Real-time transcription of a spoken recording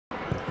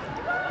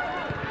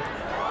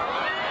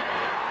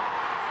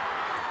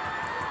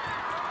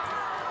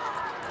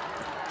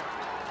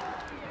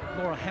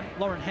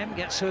Lauren Hemp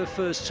gets her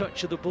first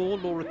touch of the ball.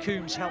 Laura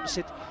Coombs helps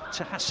it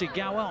to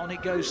Hasegawa. On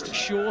it goes to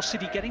Shaw.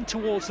 City getting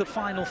towards the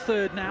final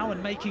third now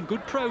and making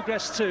good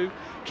progress too.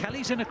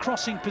 Kelly's in a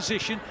crossing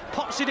position,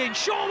 pops it in.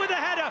 Shaw with a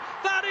header.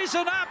 That is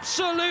an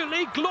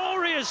absolutely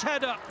glorious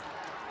header.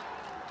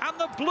 And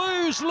the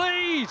Blues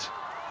lead.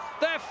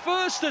 Their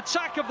first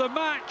attack of the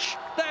match,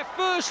 their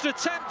first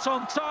attempt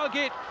on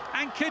target,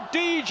 and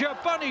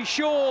Khadija Bunny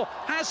Shaw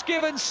has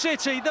given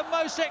City the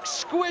most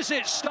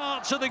exquisite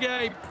start to the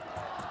game.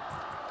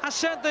 I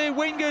said the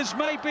wingers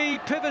may be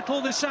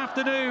pivotal this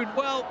afternoon.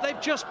 Well, they've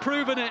just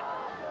proven it.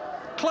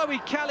 Chloe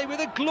Kelly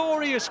with a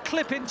glorious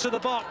clip into the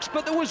box,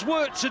 but there was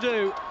work to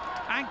do.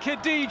 And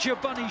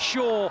Khadija Bunny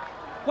Shaw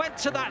went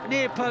to that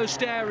near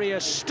post area,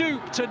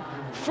 stooped and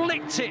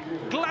flicked it,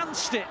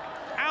 glanced it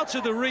out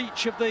of the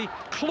reach of the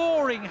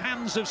clawing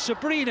hands of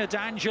Sabrina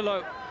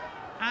D'Angelo.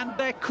 And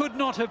there could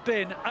not have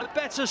been a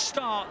better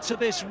start to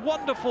this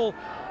wonderful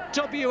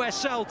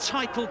WSL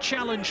title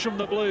challenge from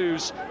the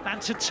Blues than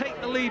to take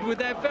the lead with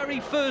their very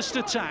first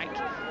attack.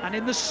 And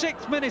in the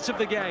 6th minute of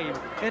the game,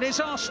 it is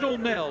Arsenal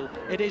 0,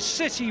 it is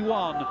City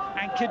 1,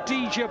 and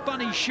Khadija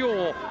Bunny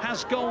Shaw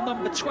has goal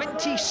number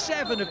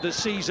 27 of the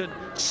season,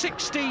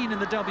 16 in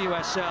the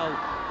WSL.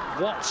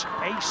 What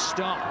a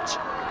start.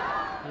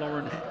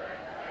 Lauren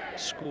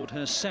scored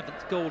her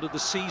 7th goal of the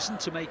season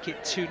to make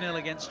it 2-0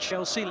 against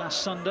Chelsea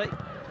last Sunday.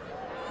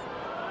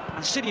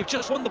 And City have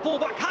just won the ball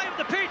back high up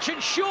the pitch,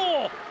 and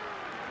Shaw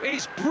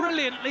is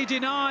brilliantly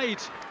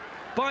denied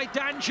by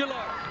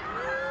D'Angelo.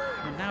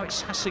 And now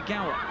it's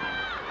Hasegawa.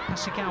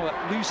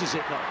 Hasegawa loses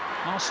it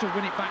though. Arsenal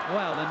win it back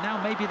well, and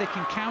now maybe they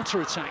can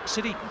counter-attack.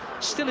 City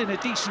still in a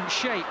decent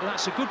shape, but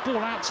that's a good ball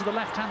out to the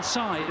left-hand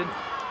side, and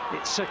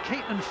it's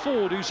Caitlin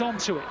Ford who's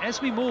onto it.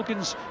 Esme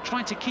Morgan's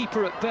trying to keep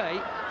her at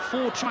bay.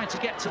 Ford trying to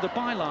get to the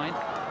byline,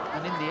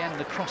 and in the end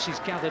the cross is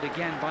gathered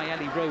again by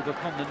Ellie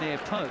Roebuck on the near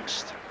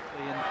post.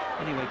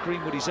 And anyway,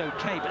 Greenwood is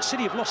okay, but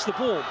City have lost the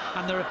ball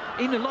and they're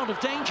in a lot of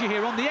danger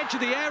here on the edge of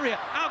the area.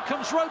 Out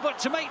comes Roebuck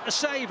to make the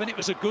save, and it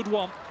was a good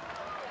one.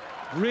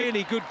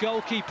 Really good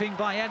goalkeeping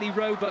by Ellie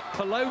Roebuck.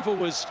 Palova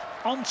was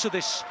onto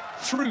this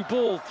through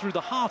ball through the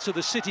heart of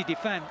the City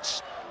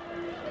defence,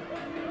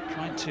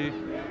 trying to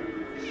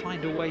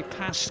find a way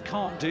past,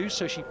 can't do,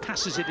 so she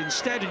passes it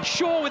instead, and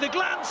Shaw with a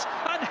glance,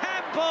 and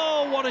Hemp,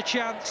 oh, what a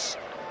chance.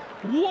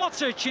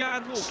 What a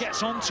chance.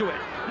 Gets onto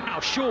it. Now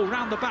Shaw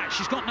round the back.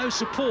 She's got no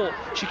support.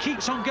 She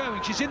keeps on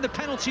going. She's in the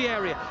penalty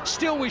area.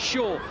 Still with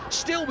Shaw.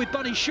 Still with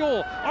Bunny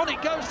Shaw. On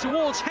it goes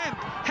towards Hemp.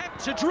 Hemp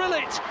to drill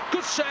it.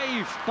 Good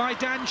save by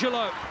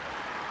D'Angelo.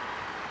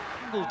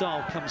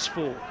 Dahl comes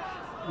forward.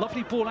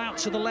 Lovely ball out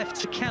to the left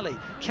to Kelly.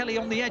 Kelly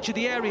on the edge of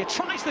the area.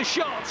 Tries the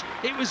shot.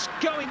 It was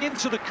going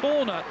into the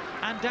corner,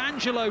 and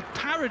D'Angelo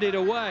parried it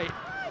away.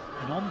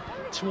 And on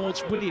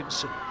towards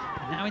Williamson.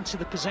 Now into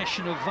the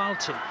possession of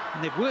Valti,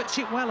 and they've worked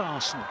it well,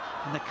 Arsenal,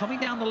 and they're coming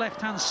down the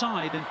left-hand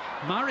side, and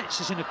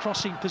Maritz is in a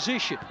crossing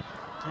position,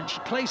 and she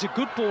plays a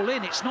good ball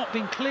in. It's not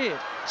been cleared.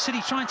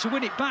 City trying to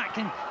win it back,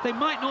 and they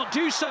might not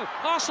do so.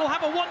 Arsenal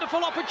have a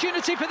wonderful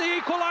opportunity for the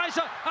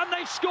equaliser, and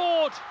they've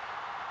scored.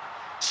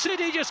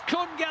 City just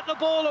couldn't get the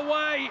ball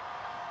away,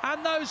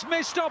 and those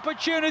missed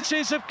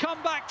opportunities have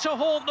come back to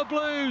haunt the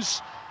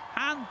Blues.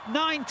 And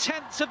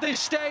 9/10 of this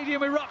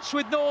stadium erupts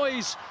with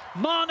noise.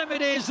 Maanum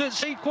it is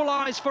that's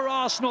equalised for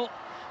Arsenal.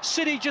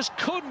 City just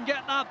couldn't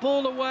get that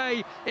ball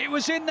away. It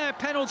was in their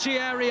penalty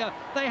area.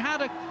 They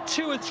had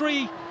 2 or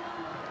 3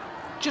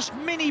 just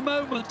mini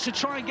moments to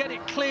try and get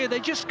it clear. They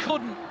just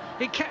couldn't.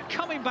 It kept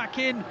coming back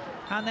in,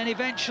 and then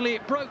eventually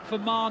it broke for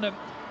Maanum.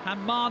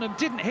 And Maanum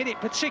didn't hit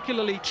it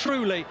particularly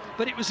truly,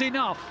 but it was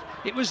enough.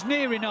 It was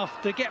near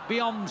enough to get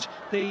beyond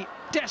the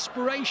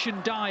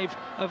desperation dive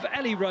of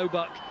Ellie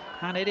Roebuck.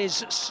 And it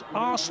is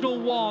Arsenal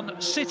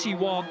 1, City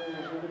 1,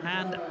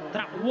 and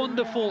that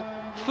wonderful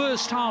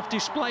first half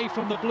display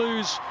from the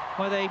Blues,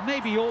 where they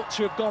maybe ought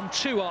to have gone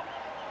 2 up.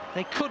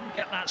 They couldn't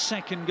get that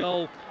second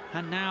goal,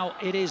 and now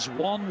it is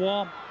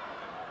 1-1.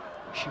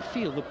 You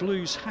feel the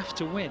Blues have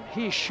to win.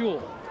 Here's Shaw.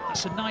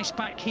 That's a nice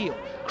back heel.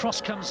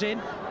 Cross comes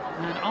in,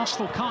 and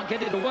Arsenal can't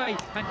get it away,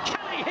 and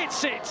Kelly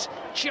hits it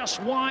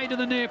just wide of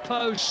the near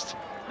post.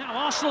 Now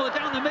Arsenal are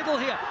down the middle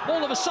here.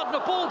 All of a sudden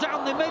a ball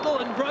down the middle,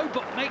 and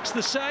Roebuck makes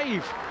the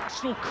save.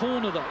 Arsenal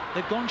corner though.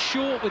 They've gone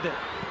short with it.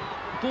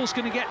 The ball's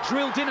going to get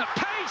drilled in at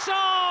pace.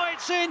 Oh,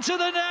 it's into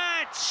the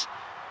net.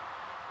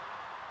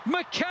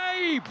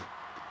 McCabe.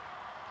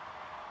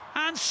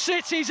 And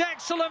City's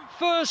excellent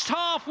first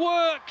half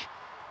work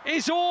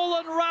is all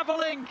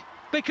unravelling,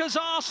 because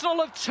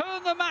Arsenal have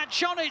turned the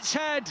match on its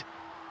head,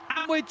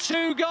 and with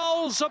 2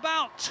 goals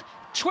about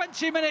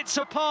 20 minutes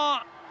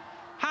apart,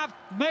 have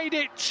made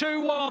it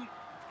 2-1.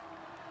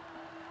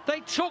 They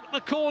took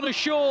the corner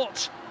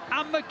short,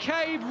 and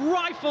McCabe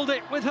rifled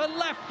it with her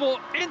left foot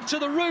into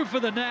the roof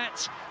of the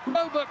net.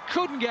 Roebuck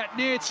couldn't get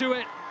near to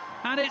it,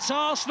 and it's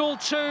Arsenal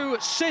 2,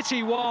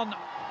 City 1.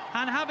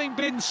 And having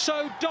been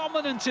so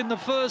dominant in the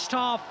first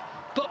half,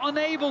 but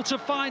unable to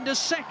find a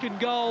second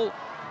goal,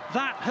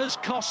 that has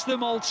cost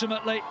them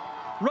ultimately.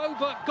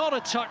 Roebuck got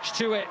a touch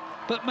to it,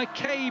 but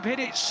McCabe hit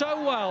it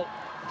so well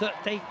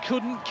that they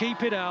couldn't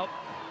keep it out.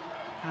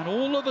 And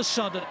all of a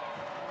sudden,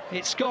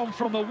 it's gone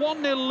from a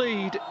 1-0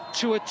 lead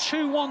to a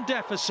 2-1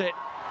 deficit.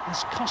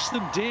 Has cost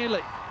them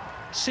dearly.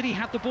 City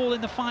had the ball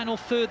in the final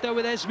third, though,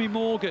 with Esme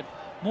Morgan.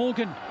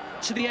 Morgan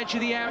to the edge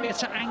of the area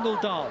to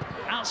Angledahl.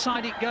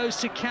 Outside it goes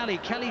to Kelly.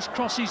 Kelly's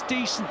cross is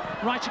decent,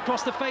 right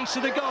across the face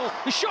of the goal.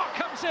 The shot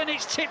comes in,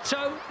 it's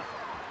tiptoed.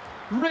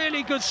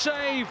 Really good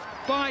save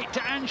by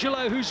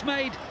D'Angelo, who's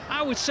made,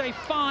 I would say,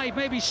 5,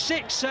 maybe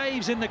 6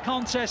 saves in the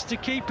contest to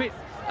keep it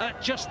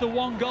at just the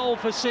 1 goal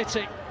for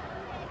City.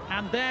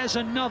 And there's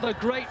another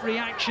great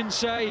reaction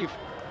save.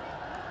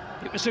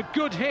 It was a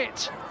good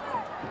hit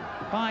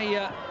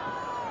by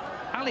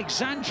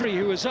Alexandri,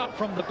 who was up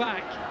from the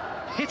back.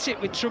 Hit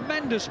it with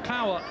tremendous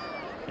power,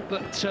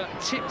 but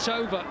tipped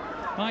over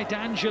by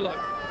D'Angelo.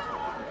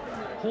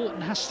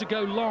 Horton has to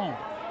go long,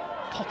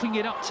 popping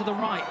it up to the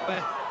right,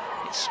 where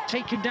it's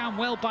taken down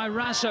well by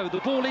Razzo. The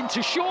ball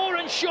into Shaw,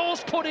 and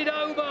Shaw's put it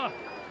over.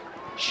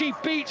 She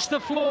beats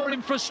the floor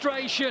in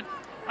frustration.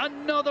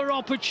 Another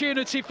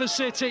opportunity for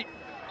City.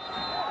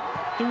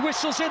 The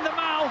whistle's in the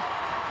mouth,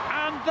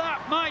 and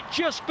that might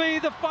just be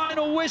the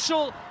final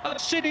whistle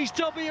of City's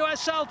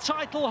WSL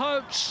title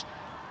hopes.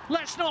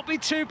 Let's not be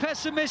too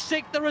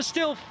pessimistic. There are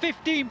still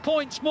 15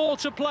 points more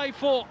to play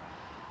for.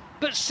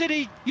 But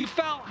City, you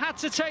felt, had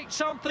to take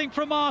something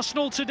from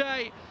Arsenal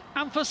today.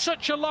 And for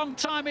such a long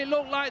time, it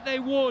looked like they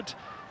would.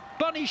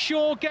 Bunny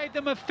Shaw gave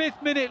them a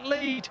 5th-minute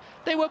lead.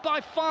 They were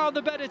by far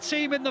the better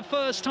team in the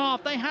first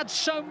half. They had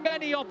so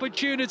many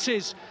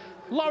opportunities.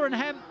 Lauren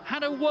Hemp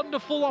had a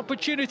wonderful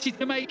opportunity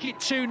to make it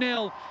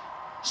 2-0.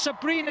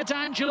 Sabrina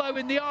D'Angelo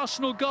in the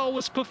Arsenal goal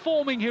was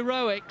performing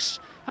heroics.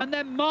 And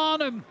then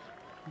Maanum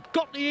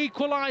got the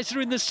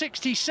equaliser in the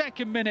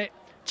 62nd minute.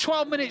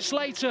 12 minutes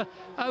later,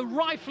 a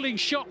rifling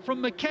shot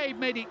from McCabe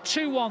made it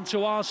 2-1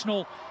 to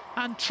Arsenal.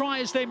 And try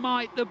as they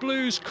might, the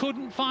Blues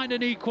couldn't find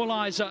an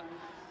equaliser.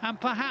 And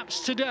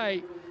perhaps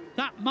today,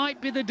 that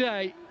might be the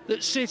day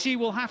that City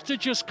will have to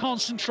just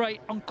concentrate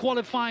on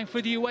qualifying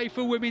for the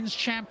UEFA Women's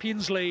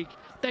Champions League.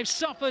 They've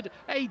suffered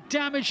a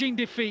damaging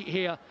defeat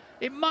here.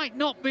 It might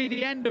not be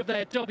the end of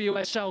their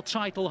WSL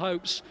title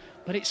hopes,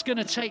 but it's going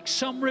to take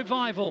some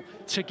revival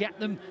to get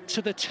them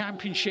to the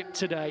championship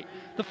today.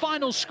 The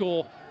final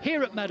score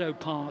here at Meadow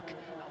Park,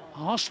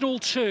 Arsenal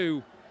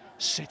 2,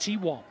 City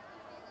 1.